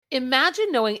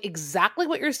Imagine knowing exactly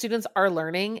what your students are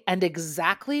learning and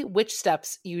exactly which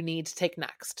steps you need to take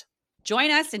next. Join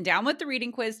us in Down with the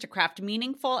Reading Quiz to craft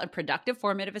meaningful and productive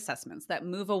formative assessments that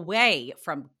move away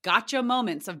from gotcha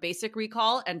moments of basic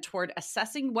recall and toward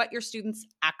assessing what your students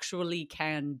actually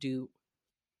can do.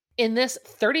 In this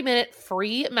 30-minute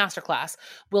free masterclass,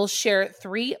 we'll share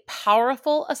 3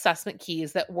 powerful assessment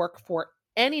keys that work for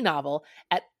any novel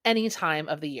at any time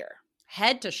of the year.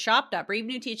 Head to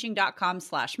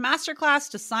shop.bravenewteaching.com/masterclass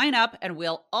to sign up, and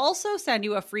we'll also send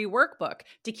you a free workbook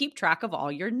to keep track of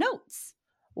all your notes.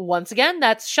 Once again,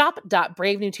 that's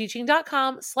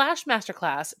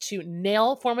shop.bravenewteaching.com/masterclass to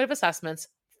nail formative assessments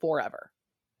forever.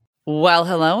 Well,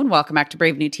 hello, and welcome back to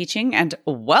Brave New Teaching, and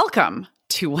welcome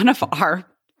to one of our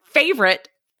favorite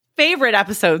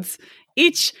episodes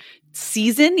each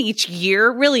season, each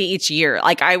year, really each year.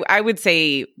 Like I would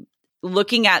say,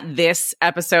 looking at this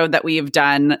episode that we have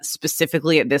done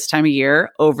specifically at this time of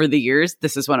year over the years,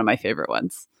 this is one of my favorite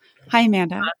ones. Hi,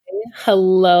 Amanda. Hi.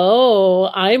 Hello.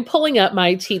 I'm pulling up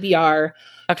my TBR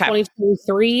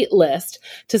 2023 list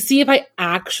to see if I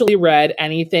actually read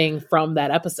anything from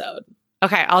that episode.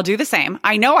 Okay, I'll do the same.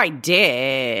 I know I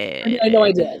did. I know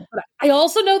I did. But I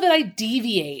also know that I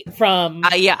deviate from...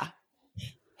 Yeah.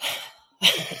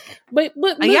 But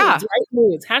moods, right?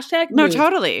 Moods. Hashtag moods. No,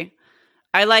 totally.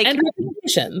 I like... And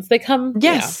recommendations. They come...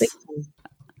 Yes. Yeah,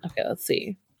 okay, let's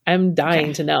see. I'm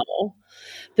dying to know.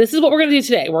 This is what we're going to do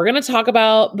today. We're going to talk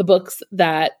about the books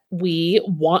that we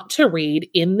want to read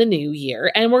in the new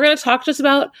year. And we're going to talk just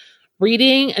about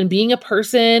reading and being a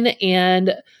person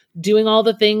and doing all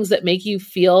the things that make you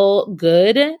feel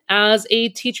good as a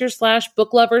teacher /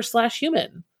 book lover /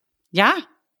 human. Yeah,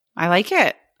 I like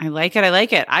it. I like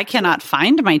it. I cannot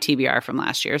find my TBR from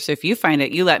last year. So if you find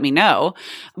it, you let me know.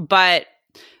 But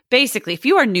basically, if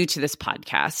you are new to this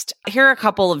podcast, here are a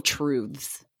couple of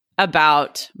truths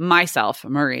about myself,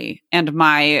 Marie, and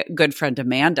my good friend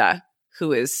Amanda,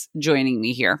 who is joining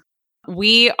me here.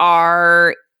 We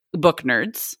are book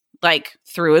nerds, like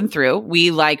through and through. We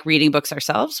like reading books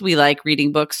ourselves. We like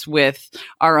reading books with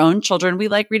our own children. We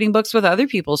like reading books with other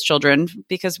people's children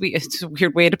because it's a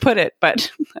weird way to put it,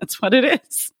 but that's what it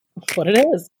is. That's what it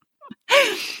is.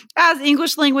 As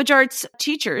English language arts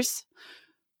teachers,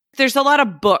 there's a lot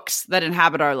of books that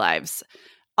inhabit our lives.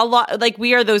 A lot, like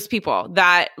we are those people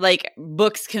that like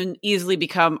books can easily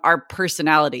become our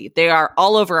personality. They are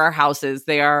all over our houses.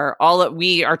 We are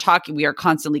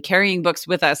constantly carrying books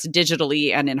with us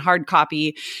digitally and in hard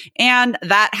copy. And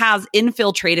that has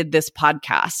infiltrated this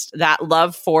podcast, that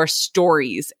love for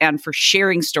stories and for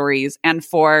sharing stories and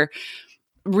for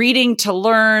reading to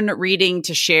learn, reading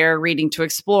to share, reading to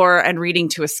explore, and reading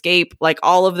to escape. Like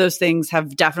all of those things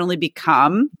have definitely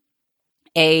become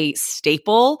a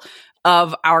staple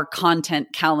of our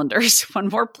content calendars when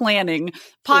we're planning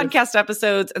podcast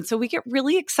episodes. And so we get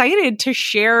really excited to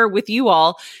share with you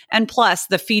all. And plus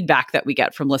the feedback that we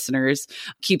get from listeners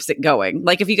keeps it going.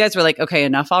 Like if you guys were like, okay,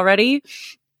 enough already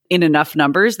in enough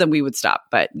numbers, then we would stop.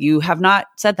 But you have not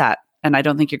said that. And I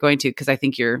don't think you're going to, because I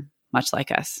think you're much like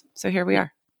us. So here we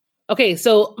are. Okay.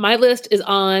 So my list is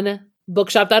on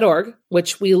bookshop.org,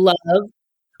 which we love.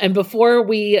 And before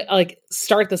we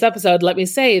start this episode, let me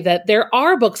say that there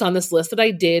are books on this list that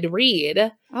I did read. Oh,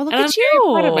 look and at you.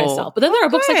 I'm very proud of myself. But then there are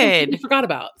books I completely forgot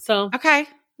about. So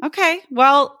Okay.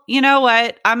 Well, you know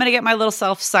what? I'm going to get my little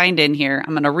self signed in here.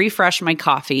 I'm going to refresh my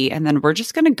coffee and then we're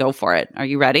just going to go for it. Are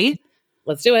you ready?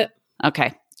 Let's do it.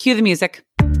 Okay. Cue the music.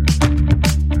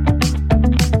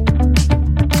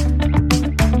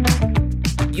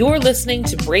 You're listening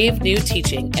to Brave New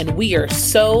Teaching, and we are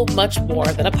so much more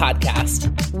than a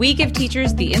podcast. We give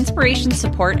teachers the inspiration,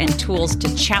 support, and tools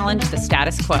to challenge the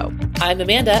status quo. I'm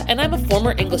Amanda, and I'm a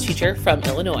former English teacher from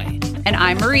Illinois. And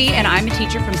I'm Marie, and I'm a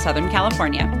teacher from Southern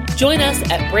California. Join us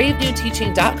at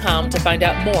bravenewteaching.com to find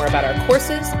out more about our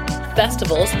courses,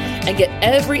 festivals, and get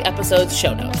every episode's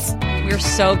show notes. We're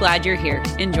so glad you're here.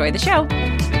 Enjoy the show.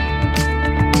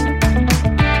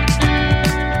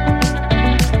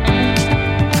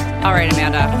 All right,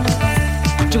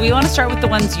 Amanda, do we want to start with the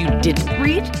ones you didn't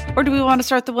read, or do we want to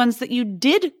start the ones that you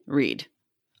did read?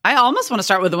 I almost want to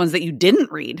start with the ones that you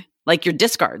didn't read, like your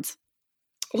discards.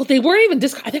 Well, they weren't even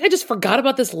discards. I think I just forgot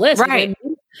about this list. Right.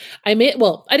 I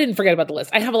didn't forget about the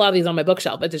list. I have a lot of these on my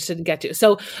bookshelf. I just didn't get to.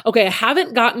 So, okay, I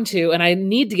haven't gotten to, and I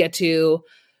need to get to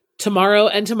Tomorrow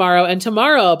and Tomorrow and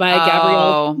Tomorrow by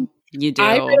Gabrielle. You do.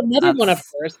 I read another one of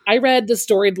hers. I read The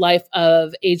Storied Life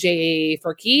of A.J.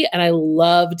 Furkey, and I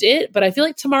loved it. But I feel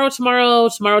like Tomorrow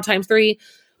times 3,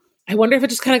 I wonder if it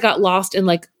just kind of got lost in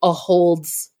like a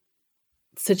holds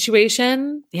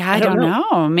situation. Yeah, I don't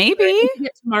know. Maybe.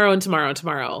 Tomorrow and Tomorrow and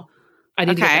Tomorrow. I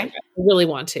need to get that read. I really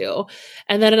want to.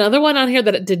 And then another one on here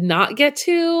that it did not get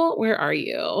to. Where are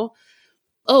you?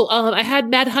 Oh, I had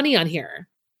Mad Honey on here.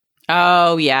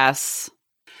 Oh, yes.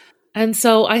 And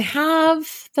so I have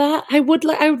that. I would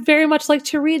very much like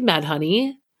to read Mad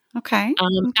Honey. Okay.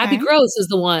 Abby Gross is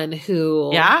the one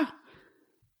who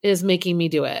is making me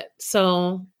do it.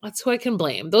 So that's who I can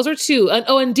blame. Those are two.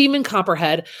 And Demon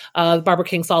Copperhead, Barbara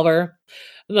Kingsolver.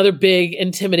 Another big,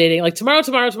 intimidating, like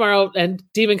tomorrow, and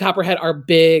Demon Copperhead are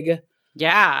big.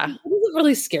 Yeah. It doesn't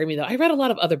really scare me, though. I read a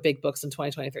lot of other big books in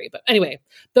 2023. But anyway,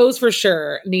 those for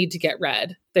sure need to get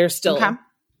read. They're still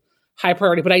high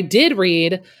priority. But I did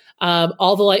read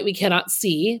All the Light We Cannot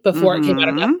See before it came out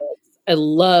of Netflix. I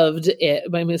loved it.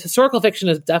 I mean, historical fiction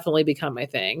has definitely become my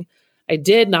thing. I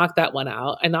did knock that one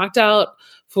out. I knocked out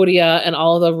Furia and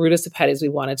all of the Rudis of Petties we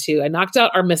wanted to. I knocked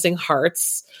out Our Missing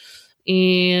Hearts.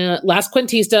 And Last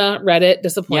Quintista, read it,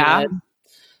 disappointed. Yeah.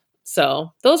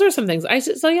 So those are some things.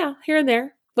 Here and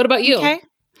there. What about you? Okay.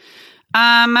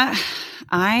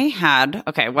 I had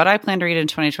what I plan to read in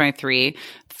 2023.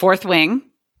 Fourth Wing,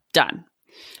 done.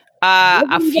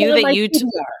 A few that you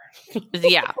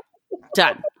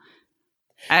done.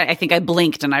 I think I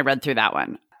blinked and I read through that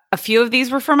one. A few of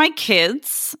these were for my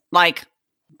kids, like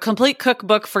Complete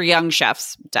Cookbook for Young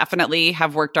Chefs. Definitely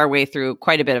have worked our way through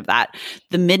quite a bit of that.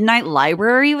 The Midnight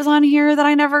Library was on here that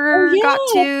I never got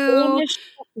to.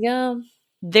 Yeah.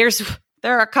 There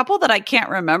are a couple that I can't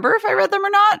remember if I read them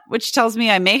or not, which tells me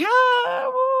I may have.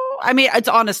 I mean, it's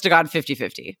honest to God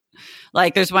 50-50.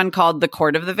 Like there's one called The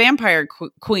Court of the Vampire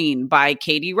Queen by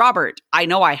Katie Robert. I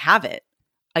know I have it.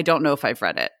 I don't know if I've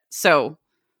read it. So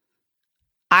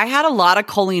I had a lot of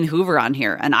Colleen Hoover on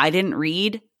here and I didn't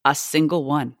read a single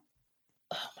one.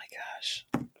 Oh my gosh.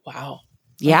 Wow.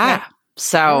 Yeah. Okay.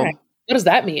 So what does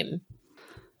that mean?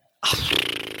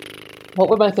 What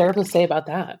would my therapist say about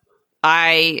that?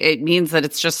 It means that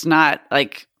it's just not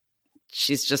like,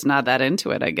 she's just not that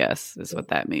into it, I guess, is what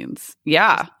that means.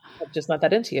 Yeah. I'm just not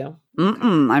that into you.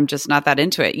 I'm just not that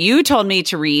into it. You told me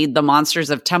to read The Monsters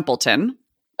of Templeton.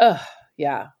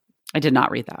 Yeah. I did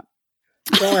not read that.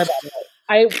 Don't worry about it.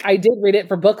 I did read it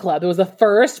for book club. It was the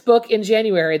first book in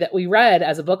January that we read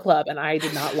as a book club, and I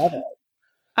did not love it.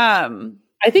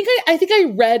 I think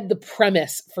I read the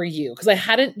premise for you because I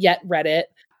hadn't yet read it.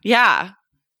 Yeah.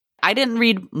 I didn't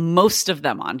read most of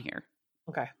them on here.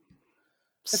 Okay.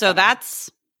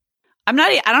 I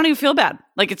don't even feel bad.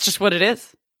 Like it's just what it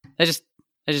is. I just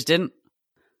didn't.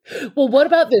 Well, what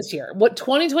about this year? What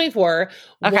 2024?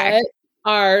 Okay. What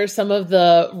are some of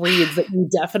the reads that you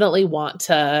definitely want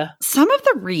to Some of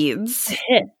the reads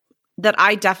hit that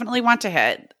I definitely want to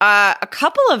hit. A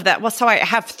couple of that. Well, so I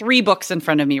have 3 books in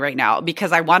front of me right now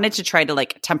because I wanted to try to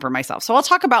like temper myself. So I'll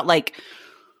talk about like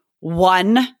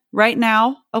one right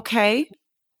now. Okay.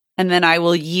 And then I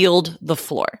will yield the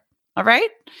floor. All right.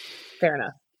 Fair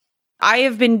enough. I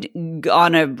have been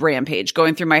on a rampage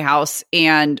going through my house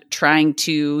and trying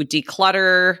to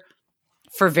declutter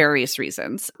for various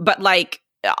reasons. But like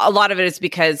a lot of it is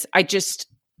because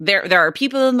there are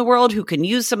people in the world who can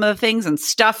use some of the things and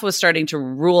stuff was starting to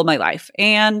rule my life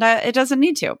and it doesn't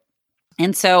need to.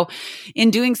 And so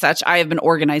in doing such, I have been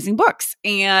organizing books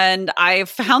and I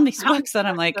found these books that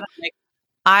I'm like,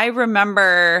 I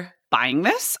remember buying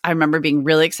this. I remember being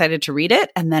really excited to read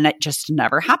it and then it just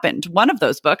never happened. One of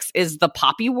those books is The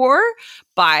Poppy War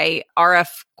by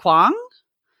R.F. Kuang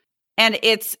and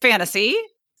it's fantasy.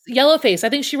 Yellowface. I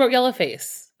think she wrote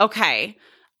Yellowface. Okay.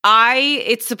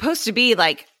 It's supposed to be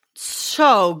like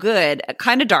so good,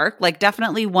 kind of dark, like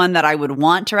definitely one that I would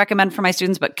want to recommend for my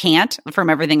students, but can't from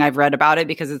everything I've read about it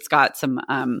because it's got some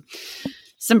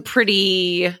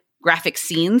pretty graphic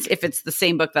scenes if it's the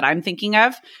same book that I'm thinking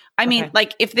of. I mean,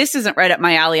 like if this isn't right up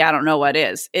my alley, I don't know what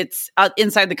is. It's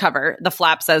inside the cover. The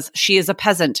flap says, she is a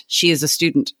peasant. She is a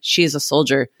student. She is a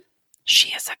soldier. She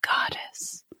is a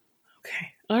goddess. Okay.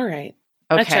 All right.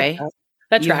 Okay.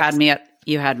 You had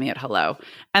me at hello.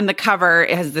 And the cover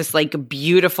has this like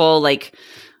beautiful, like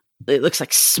it looks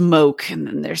like smoke. And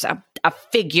then there's a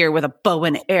figure with a bow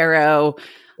and arrow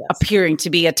appearing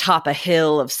to be atop a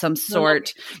hill of some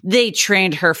sort. They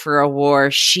trained her for a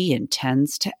war. She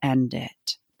intends to end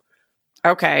it.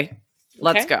 Okay.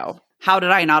 Let's go. How did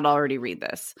I not already read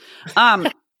this?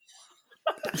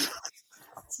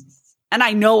 And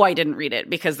I know I didn't read it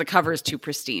because the cover is too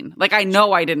pristine. Like, I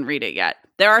know I didn't read it yet.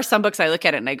 There are some books I look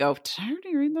at it and I go, did I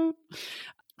already read that?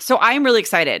 So I'm really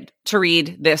excited to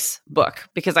read this book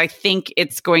because I think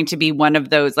it's going to be one of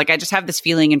those, like, I just have this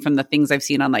feeling, and from the things I've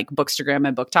seen on like Bookstagram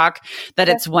and Book Talk, that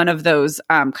it's one of those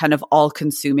kind of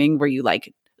all-consuming where you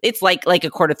like, it's like A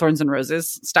Court of Thorns and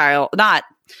Roses style. Not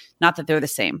that they're the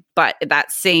same, but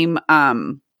that same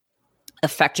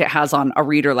effect it has on a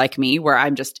reader like me, where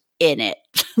I'm just in it,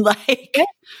 like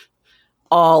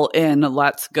all in,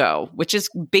 let's go, which is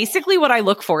basically what I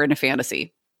look for in a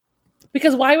fantasy.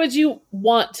 Because why would you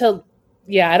want to?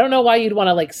 Yeah, I don't know why you'd want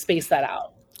to like space that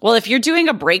out. Well, if you're doing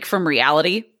a break from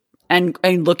reality and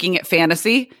looking at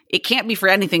fantasy, it can't be for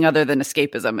anything other than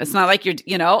escapism. It's not like you're,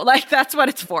 like that's what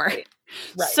it's for.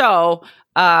 Right. So,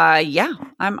 yeah,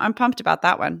 I'm pumped about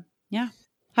that one. Yeah.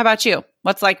 How about you?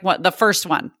 What's like the first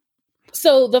one?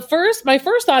 So my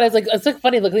first thought is like, it's like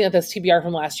funny looking at this TBR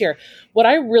from last year. What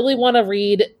I really want to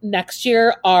read next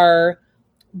year are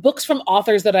books from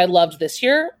authors that I loved this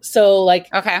year. So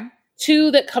like, okay.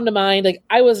 Two that come to mind, like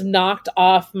I was knocked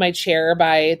off my chair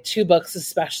by two books,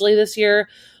 especially this year.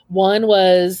 One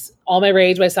was All My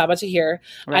Rage by Sabaa Tahir.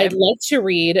 Right. I'd like to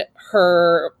read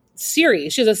her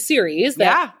series. She has a series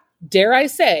that, dare I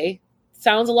say,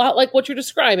 sounds a lot like what you're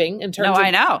describing in terms of... No,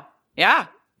 I know. Yeah.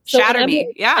 So Shatter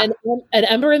Me. Yeah. And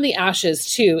Ember in the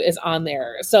Ashes, too, is on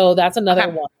there. So that's another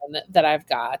one that I've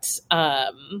got.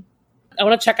 I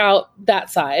want to check out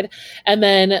that side. And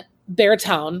then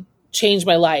Beartown changed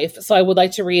my life. So I would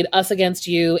like to read Us Against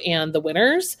You and The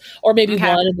Winners, or maybe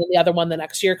one and then the other one the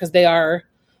next year, because they're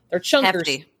chunkers.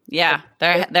 Hefty. Yeah,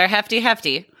 they're hefty.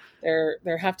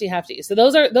 They're hefty. So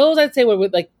those I'd say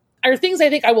would like are things I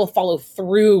think I will follow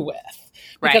through with,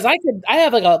 because I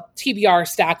have like a TBR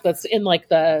stack that's in like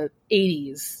the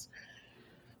 80s.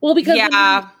 Well, because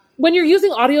when you're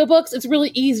using audiobooks, it's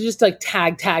really easy just to like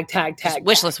tag.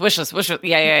 Wish list.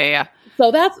 Yeah.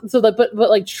 But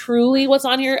like truly what's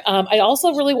on here. I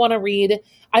also really want to read,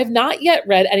 I've not yet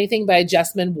read anything by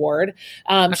Jesmyn Ward.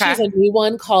 She has a new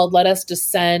one called Let Us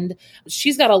Descend.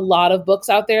 She's got a lot of books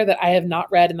out there that I have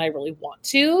not read and I really want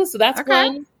to. So that's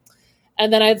one.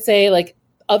 And then I'd say like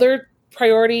other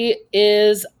priority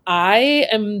is I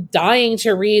am dying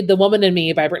to read The Woman in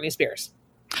Me by Britney Spears.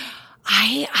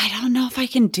 I don't know if I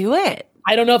can do it.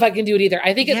 I don't know if I can do it either.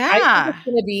 I think it's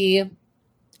going to be,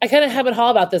 I kind of haven't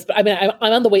hauled about this, but I mean, I'm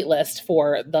on the wait list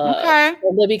for the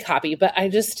Libby copy, but I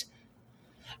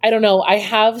don't know. I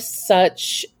have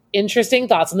such interesting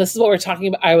thoughts. And this is what we're talking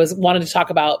about. I wanted to talk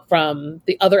about from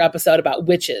the other episode about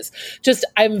witches. Just,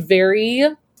 I'm very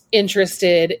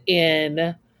interested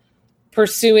in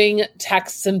pursuing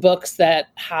texts and books that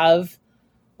have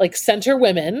like center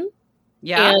women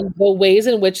and the ways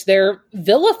in which they're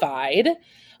vilified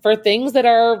for things that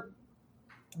are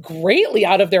greatly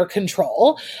out of their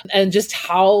control, and just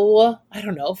how, I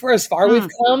don't know, for as far we've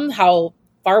come, how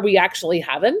far we actually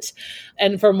haven't.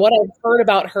 And from what I've heard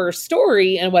about her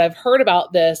story and what I've heard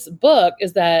about this book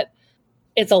is that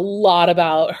it's a lot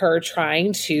about her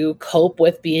trying to cope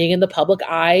with being in the public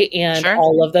eye and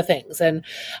all of the things. And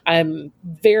I'm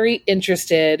very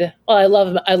interested. Well,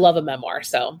 I love a memoir,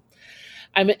 so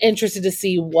I'm interested to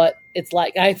see what it's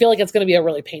like. I feel like it's going to be a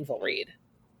really painful read.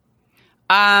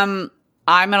 I'm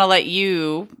going to let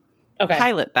you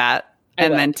pilot that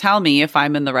and then tell me if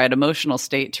I'm in the right emotional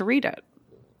state to read it.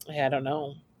 I don't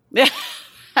know. Yeah,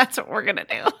 that's what we're going to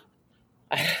do.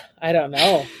 I don't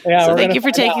know. Yeah, so thank you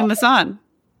for taking this on.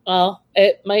 Well,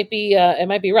 it might be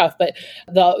rough, but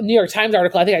the New York Times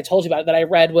article, I think I told you about it, that I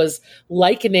read was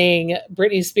likening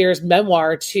Britney Spears'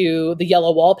 memoir to The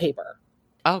Yellow Wallpaper.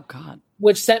 Oh, God.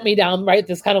 Which sent me down,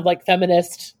 this kind of like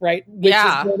feminist,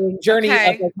 journey of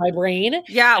like my brain.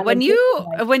 Yeah. And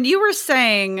when you were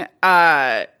saying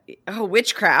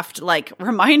witchcraft, like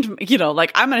remind me,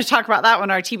 like I'm going to talk about that one,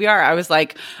 our TBR. I was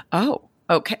like, oh,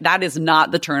 okay. That is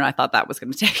not the turn I thought that was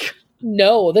going to take.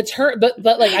 No, the turn, but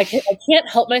like I can't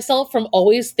help myself from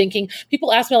always thinking.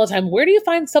 People ask me all the time, "Where do you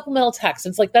find supplemental text?"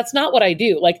 And it's like that's not what I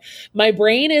do. Like my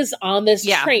brain is on this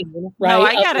train, right? No,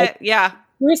 I get it. Yeah.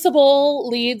 Crucible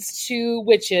leads to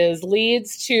witches,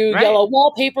 leads to Yellow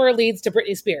Wallpaper, leads to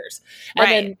Britney Spears,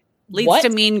 and then leads to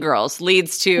Mean Girls,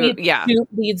 leads to.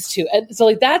 And so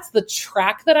like that's the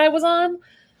track that I was on.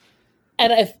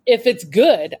 And if it's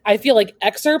good, I feel like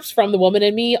excerpts from The Woman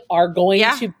in Me are going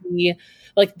to be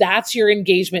like, that's your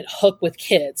engagement hook with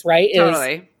kids, right?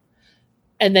 Totally.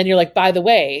 And then you're like, by the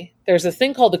way, there's a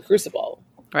thing called the Crucible.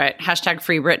 Right.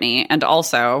 #Free Britney. And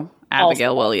also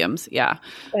Abigail Williams. Yeah.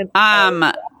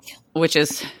 Which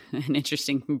is an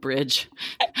interesting bridge.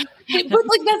 But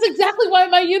like, that's exactly why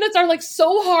my units are like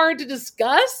so hard to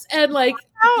discuss. And like,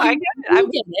 I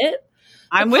get it.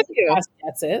 I'm with you.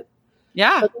 That's it.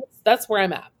 Yeah. That's where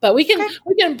I'm at. But we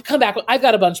can come back. I've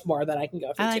got a bunch more that I can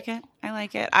go through. I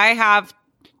like it. I have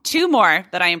 2 more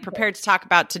that I am prepared to talk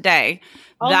about today.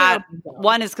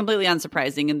 One is completely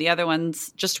unsurprising, and the other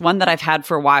one's just one that I've had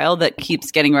for a while that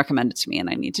keeps getting recommended to me, and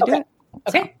I need to do it.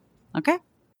 Okay. Okay.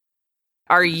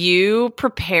 Are you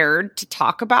prepared to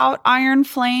talk about Iron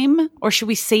Flame, or should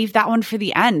we save that one for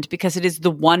the end? Because it is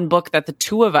the one book that the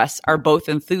two of us are both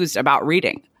enthused about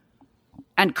reading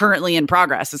and currently in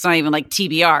progress. It's not even like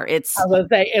TBR. I was going to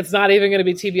say, it's not even going to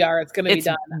be TBR. It's going to be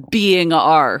done. Being a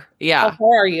R. Yeah. How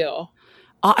far are you?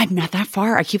 Oh, I'm not that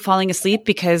far. I keep falling asleep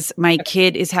because my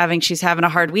kid she's having a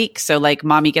hard week. So like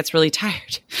mommy gets really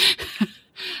tired.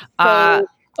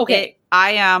 Okay.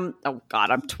 I am, oh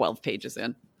God, I'm 12 pages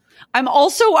in. I'm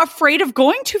also afraid of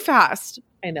going too fast.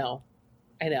 I know.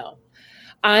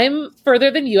 I'm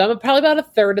further than you. I'm probably about a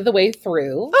third of the way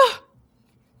through.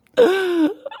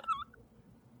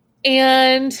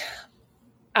 And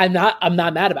I'm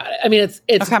not mad about it. I mean,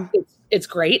 it's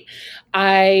great.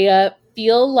 I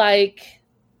feel like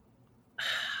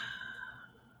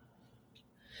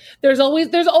there's always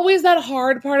that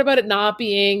hard part about it not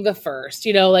being the first,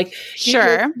 like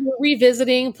sure, you're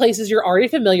revisiting places you're already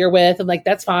familiar with, and like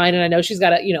that's fine. And I know she's got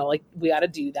to, like we got to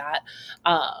do that.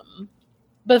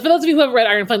 But for those of you who have read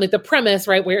Iron Flame, like the premise,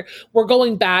 right, where we're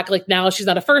going back, like now she's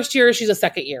not a first year, she's a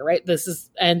second year, right? This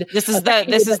is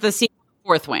the sequel to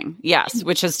Fourth Wing, yes,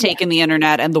 which has taken the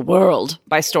internet and the world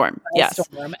by storm.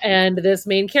 And this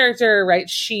main character, right,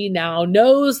 she now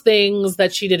knows things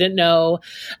that she didn't know.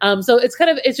 So it's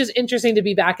just interesting to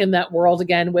be back in that world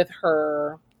again with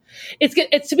her. It's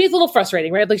to me, it's a little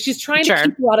frustrating, right? Like she's trying to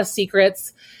keep a lot of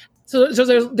secrets. So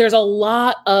there's a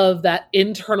lot of that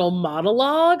internal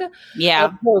monologue. Yeah.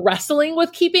 Of her wrestling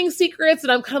with keeping secrets.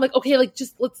 And I'm kind of like, okay, like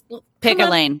just let's pick a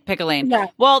lane. Yeah.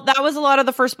 Well, that was a lot of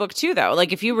the first book too, though.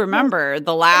 Like if you remember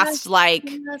the last but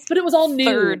it was all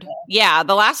new.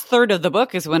 The last third of the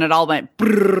book is when it all went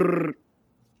brrr.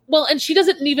 Well, and she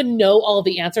doesn't even know all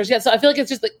the answers yet. So I feel like it's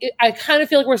just like, I kind of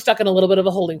feel like we're stuck in a little bit of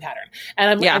a holding pattern. And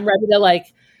I'm ready to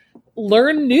like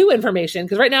learn new information.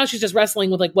 Because right now she's just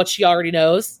wrestling with like what she already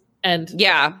knows. And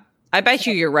yeah, I bet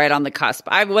you're right on the cusp.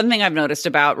 One thing I've noticed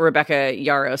about Rebecca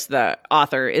Yarros, the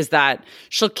author, is that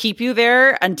she'll keep you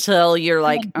there until you're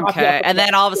like, okay. And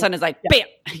then all of a sudden it's like, bam.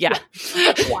 Yeah.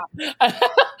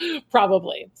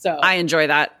 Probably. So I enjoy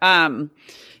that. I'm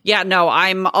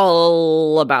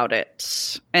all about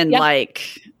it. And I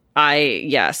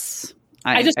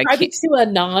described it to a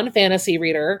non-fantasy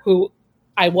reader who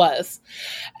I was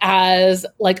as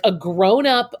like a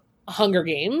grown-up Hunger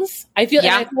Games. I feel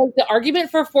like the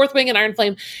argument for Fourth Wing and Iron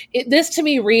Flame, this to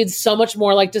me reads so much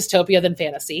more like dystopia than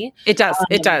fantasy. It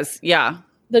does. Yeah.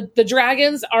 The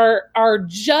dragons are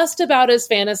just about as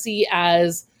fantasy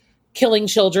as killing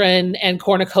children and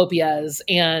cornucopias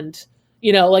and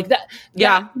like that.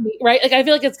 Yeah. Right. Like I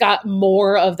feel like it's got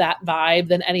more of that vibe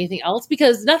than anything else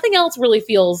because nothing else really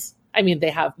feels, I mean,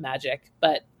 they have magic,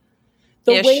 but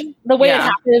the way it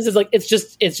happens is like it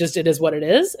is what it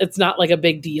is. It's not like a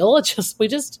big deal. It's just we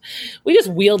just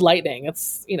wield lightning.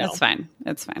 It's It's fine.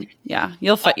 Yeah,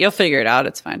 you'll figure it out.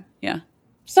 It's fine. Yeah.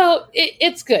 So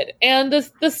it's good, and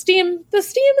the steam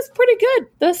is pretty good.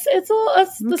 The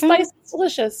spice is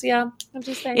delicious. Yeah, I'm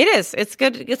just saying it is. It's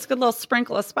good. It's a good little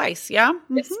sprinkle of spice. Yeah.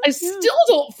 I still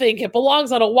don't think it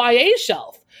belongs on a YA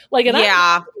shelf. Like, and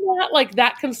I'm not like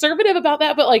that conservative about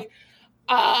that, but like.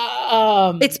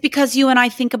 It's because you and I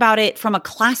think about it from a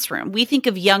classroom. We think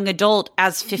of young adult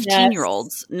as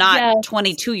 15-year-olds, not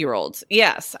 22-year-olds.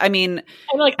 Yes. I mean,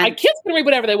 kids can read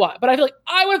whatever they want, but I feel like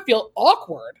I would feel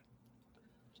awkward.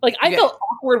 Like I felt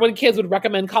awkward when kids would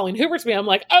recommend Colleen Hoover to me. I'm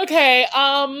like, okay,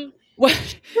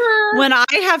 when I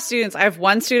have students, I have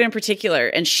one student in particular,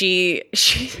 and she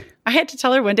I had to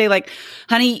tell her one day, like,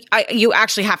 honey, you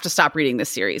actually have to stop reading this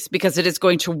series because it is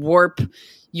going to warp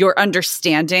your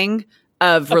understanding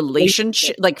of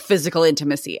relationship, like physical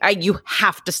intimacy. You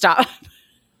have to stop.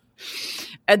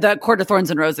 And the Court of Thorns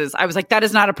and Roses, I was like, that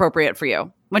is not appropriate for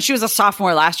you. When she was a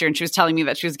sophomore last year and she was telling me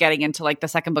that she was getting into like the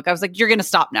second book, I was like, you're going to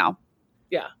stop now.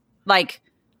 Yeah. Like,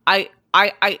 I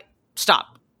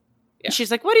stop. Yeah. And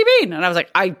she's like, what do you mean? And I was like,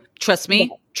 trust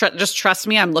me. Just trust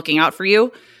me. I'm looking out for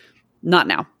you. Not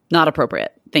now. Not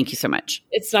appropriate. Thank you so much.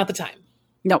 It's not the time.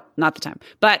 No, not the time.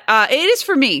 But it is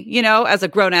for me, as a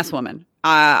grown-ass woman.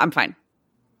 I'm fine.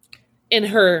 In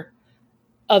her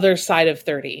other side of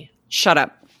 30. Shut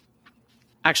up.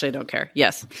 Actually, I don't care.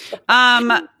 Yes.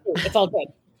 It's all good.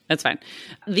 That's fine.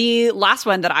 The last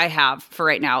one that I have for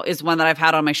right now is one that I've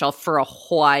had on my shelf for a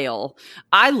while.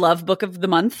 I love Book of the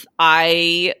Month.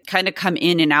 I kind of come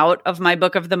in and out of my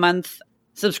Book of the Month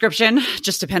subscription,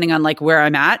 just depending on like where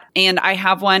I'm at. And I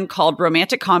have one called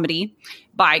Romantic Comedy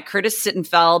by Curtis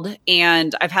Sittenfeld.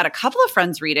 And I've had a couple of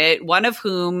friends read it, one of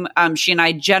whom she and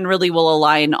I generally will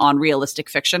align on realistic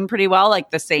fiction pretty well, we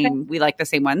like the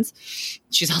same ones.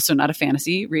 She's also not a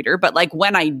fantasy reader, but like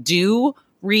when I do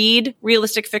read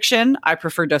realistic fiction, I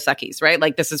prefer Dos Equis, right?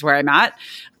 Like this is where I'm at.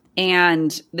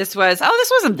 And this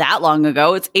wasn't that long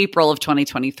ago. It's April of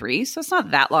 2023. So it's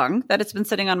not that long that it's been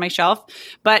sitting on my shelf,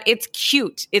 but it's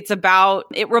cute.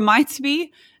 It reminds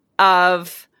me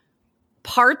of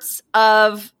parts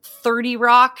of 30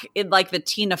 Rock in like the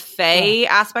Tina Fey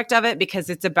aspect of it, because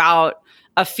it's about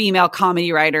a female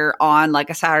comedy writer on like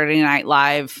a Saturday Night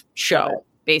Live show.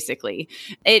 Basically,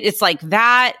 it's like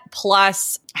that.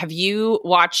 Plus, have you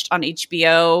watched on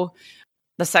HBO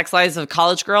The Sex Lives of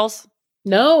College Girls?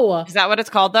 No. Is that what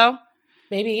it's called, though?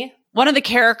 Maybe. One of the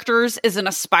characters is an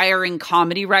aspiring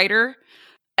comedy writer.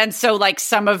 And so, like,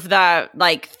 some of the,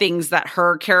 like, things that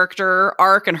her character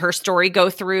arc and her story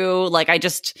go through, like,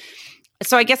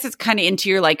 so I guess it's kind of into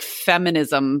your, like,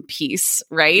 feminism piece,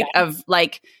 right? Yeah. Of,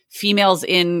 like, females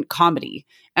in comedy.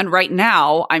 And right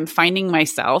now, I'm finding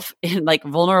myself in like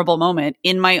vulnerable moment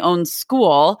in my own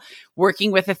school,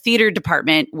 working with a theater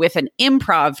department with an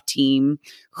improv team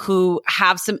who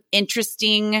have some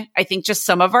interesting, I think just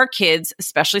some of our kids,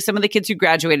 especially some of the kids who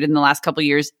graduated in the last couple of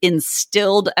years,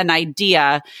 instilled an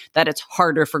idea that it's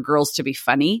harder for girls to be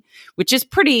funny, which is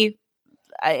pretty,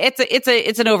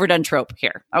 it's an overdone trope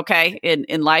here. Okay.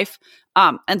 In life.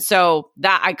 And so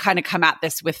that I kind of come at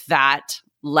this with that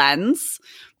lens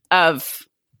of,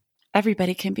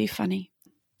 everybody can be funny.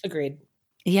 Agreed.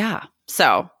 Yeah.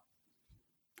 So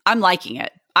I'm liking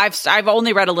it. I've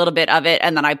only read a little bit of it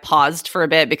and then I paused for a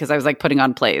bit because I was like putting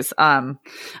on plays.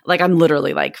 Like I'm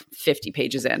literally like 50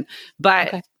 pages in,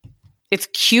 but it's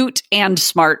cute and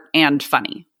smart and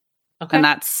funny. Okay. And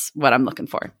that's what I'm looking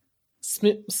for.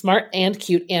 Smart and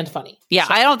cute and funny. Yeah.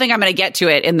 Sure. I don't think I'm going to get to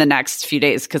it in the next few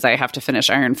days because I have to finish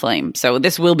Iron Flame. So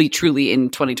this will be truly in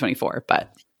 2024,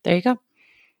 but there you go.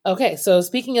 Okay, so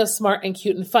speaking of smart and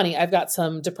cute and funny, I've got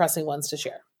some depressing ones to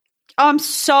share. Oh, I'm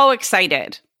so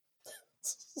excited.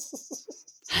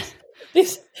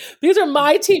 These are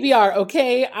my TBR,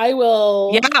 okay? I will...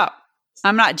 Yeah,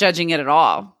 I'm not judging it at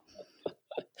all.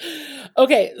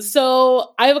 Okay,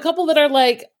 so I have a couple that are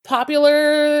like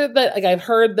popular that like I've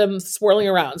heard them swirling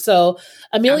around. So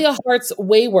Amelia Hart's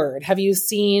Wayward. Have you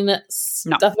seen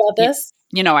stuff about this?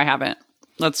 You know I haven't.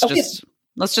 Let's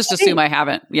just assume I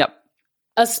haven't. Yep.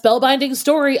 A spellbinding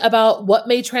story about what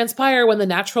may transpire when the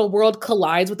natural world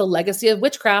collides with the legacy of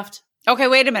witchcraft. Okay,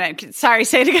 wait a minute. Sorry,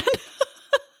 say it again.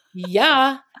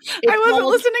 Yeah. I wasn't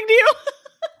listening to you.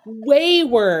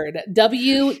 Wayward.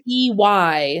 Weyward.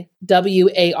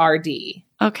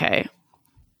 Okay.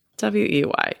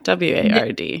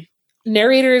 Weyward.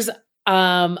 Narrators.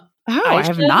 I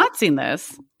have not seen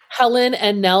this. Helen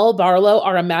and Nell Barlow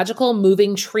are a magical,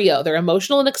 moving trio. Their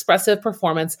emotional and expressive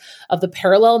performance of the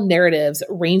parallel narratives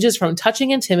ranges from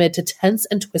touching and timid to tense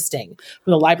and twisting,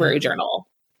 from the Library Journal.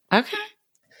 Okay.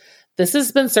 This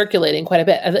has been circulating quite a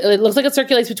bit. It looks like it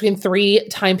circulates between 3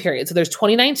 time periods. So there's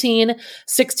 2019,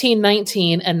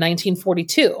 1619, and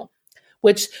 1942,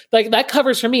 which like that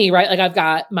covers for me, right? Like I've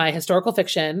got my historical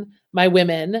fiction, my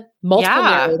women, multiple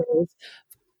narrators,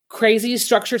 crazy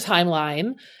structure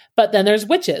timeline. But then there's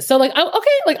witches. So like,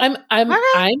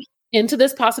 I'm into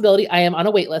this possibility. I am on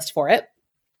a wait list for it.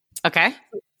 Okay.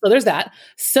 So there's that.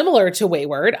 Similar to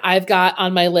Wayward, I've got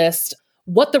on my list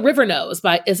What the River Knows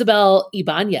by Isabel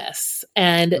Ibanez.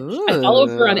 And I follow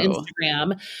her on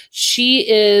Instagram. She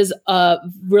is a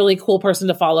really cool person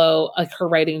to follow, her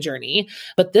writing journey.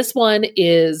 But this one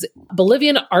is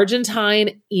Bolivian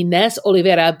Argentine Ines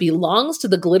Olivera belongs to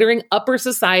the glittering upper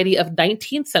society of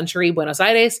 19th century Buenos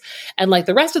Aires. And like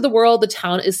the rest of the world, the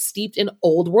town is steeped in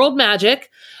old world magic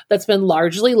that's been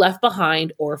largely left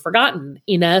behind or forgotten.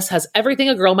 Ines has everything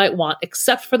a girl might want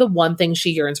except for the one thing she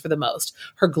yearns for the most,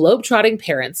 her globe-trotting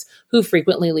parents who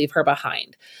frequently leave her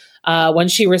behind. When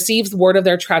she receives word of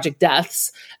their tragic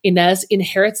deaths, Ines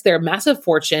inherits their massive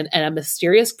fortune and a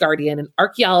mysterious guardian, an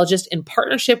archaeologist in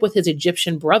partnership with his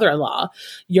Egyptian brother-in-law.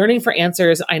 Yearning for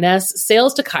answers, Ines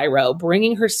sails to Cairo,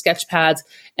 bringing her sketch pads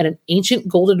and an ancient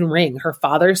golden ring her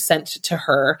father sent to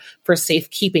her for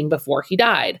safekeeping before he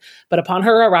died. But upon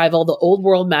her arrival, the old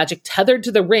world magic tethered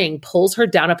to the ring pulls her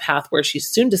down a path where she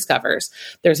soon discovers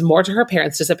there's more to her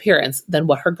parents' disappearance than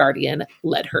what her guardian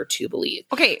led her to believe.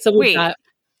 Okay, so wait.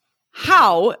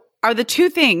 How are the two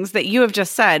things that you have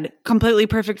just said completely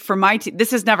perfect for my team?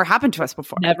 This has never happened to us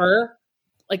before. Never.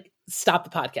 Like, stop the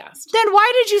podcast. Then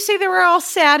why did you say they were all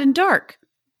sad and dark?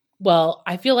 Well,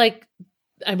 I feel like,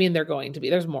 they're going to be.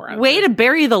 There's more. Way to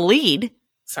bury the lead.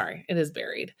 Sorry, it is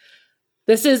buried.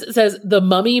 It says The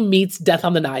Mummy Meets Death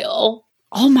on the Nile.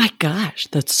 Oh my gosh,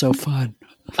 that's so fun.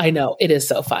 I know, it is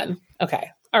so fun. Okay.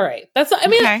 All right. I feel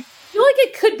like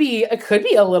it could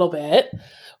be a little bit.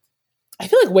 I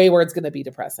feel like Wayward's going to be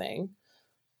depressing.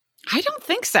 I don't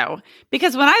think so,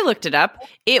 because when I looked it up,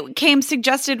 it came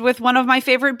suggested with one of my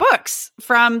favorite books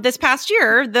from this past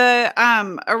year, the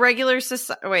Irregular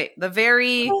Society. Wait, the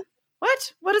very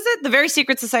what is it? The Very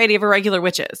Secret Society of Irregular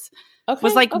Witches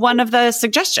was like one of the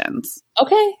suggestions.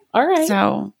 Okay, all right.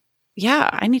 So yeah,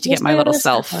 I need to get my little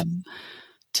self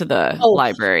to the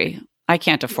library. I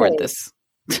can't afford this.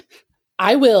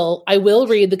 I will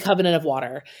read The Covenant of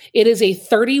Water. It is a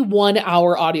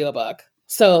 31-hour audiobook.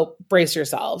 So brace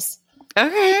yourselves.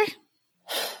 Okay.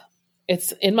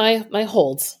 It's in my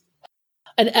holds.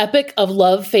 An epic of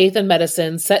love, faith, and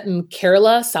medicine set in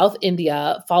Kerala, South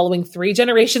India, following 3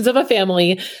 generations of a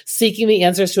family seeking the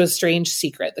answers to a strange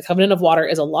secret. The Covenant of Water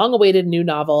is a long-awaited new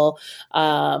novel.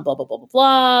 Blah, blah, blah, blah,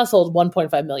 blah. Sold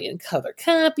 1.5 million cover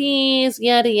copies.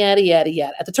 Yada, yada, yada,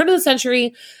 yada. At the turn of the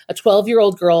century, a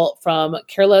 12-year-old girl from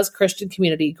Kerala's Christian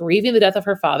community, grieving the death of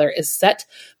her father, is set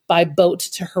by boat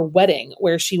to her wedding,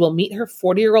 where she will meet her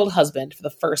 40-year-old husband for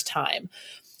the first time.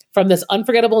 From this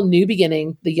unforgettable new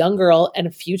beginning, the young girl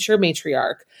and future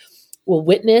matriarch will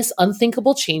witness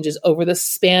unthinkable changes over the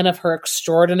span of her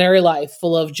extraordinary life,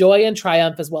 full of joy and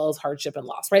triumph, as well as hardship and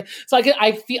loss. Right. So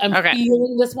I'm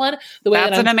feeling this one the way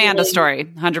that's an Amanda story,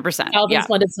 100%. Calvin's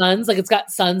Splendid Sons, like it's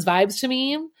got Sons vibes to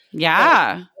me.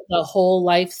 Yeah, like, the whole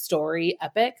life story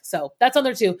epic. So that's on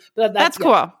there too. But that's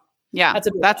cool. Yeah,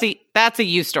 that's a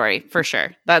you story for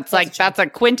sure. That's a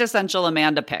quintessential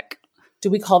Amanda pick. Do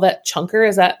we call that chunker?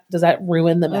 Does that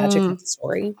ruin the magic of the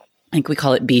story? I think we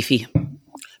call it beefy.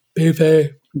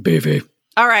 Beefy.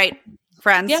 All right,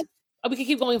 friends. Yeah, we could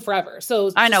keep going forever. So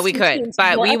I know we could,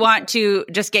 but we want to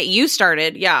just get you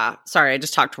started. Yeah. Sorry, I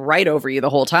just talked right over you the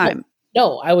whole time.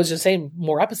 No, I was just saying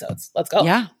more episodes. Let's go.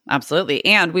 Yeah, absolutely.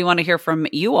 And we want to hear from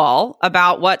you all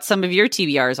about what some of your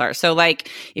TBRs are. So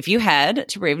like if you head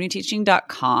to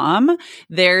bravenewteaching.com,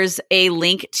 there's a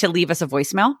link to leave us a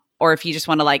voicemail. Or if you just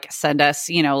want to like send us,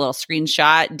 a little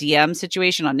screenshot DM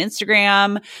situation on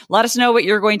Instagram, let us know what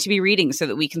you're going to be reading so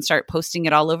that we can start posting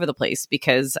it all over the place,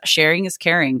 because sharing is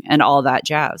caring and all that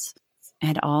jazz.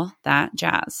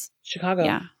 Chicago.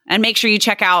 Yeah. And make sure you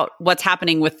check out what's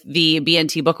happening with the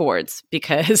BNT Book Awards,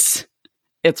 because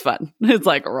it's fun. It's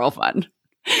like real fun.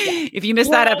 Yeah. If you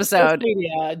missed that episode,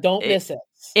 don't miss it.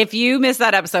 If you missed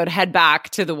that episode, head back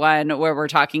to the one where we're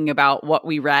talking about what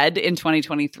we read in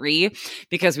 2023,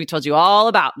 because we told you all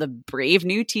about the Brave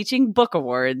New Teaching Book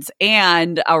Awards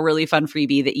and a really fun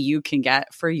freebie that you can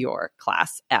get for your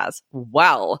class as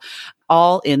well,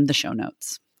 all in the show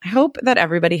notes. I hope that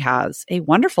everybody has a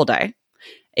wonderful day,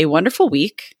 a wonderful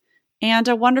week, and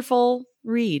a wonderful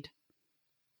read.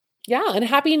 Yeah, and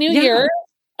Happy New Year.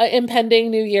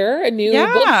 Impending new year, a new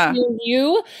book, new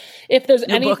you. If there's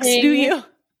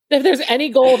if there's any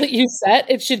goal that you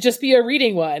set, it should just be a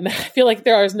reading one. I feel like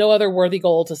there is no other worthy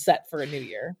goal to set for a new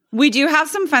year. We do have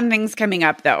some fun things coming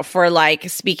up though, for like,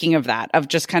 speaking of that, of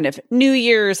just kind of New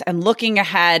Year's and looking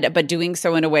ahead, but doing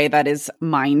so in a way that is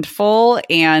mindful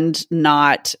and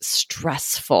not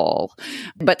stressful,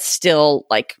 but still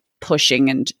like pushing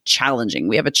and challenging.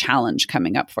 We have a challenge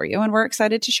coming up for you and we're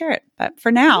excited to share it. But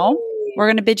for now, we're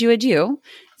going to bid you adieu.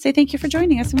 Say thank you for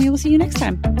joining us, and we will see you next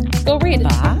time. Go read.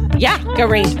 Bye. Yeah, go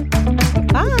read.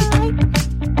 Bye.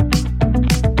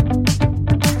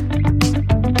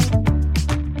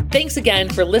 Thanks again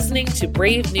for listening to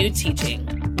Brave New Teaching.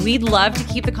 We'd love to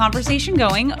keep the conversation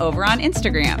going over on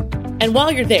Instagram. And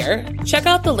while you're there, check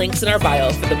out the links in our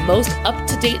bio for the most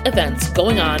up-to-date events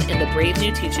going on in the Brave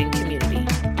New Teaching community.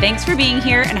 Thanks for being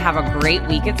here, and have a great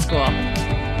week at school.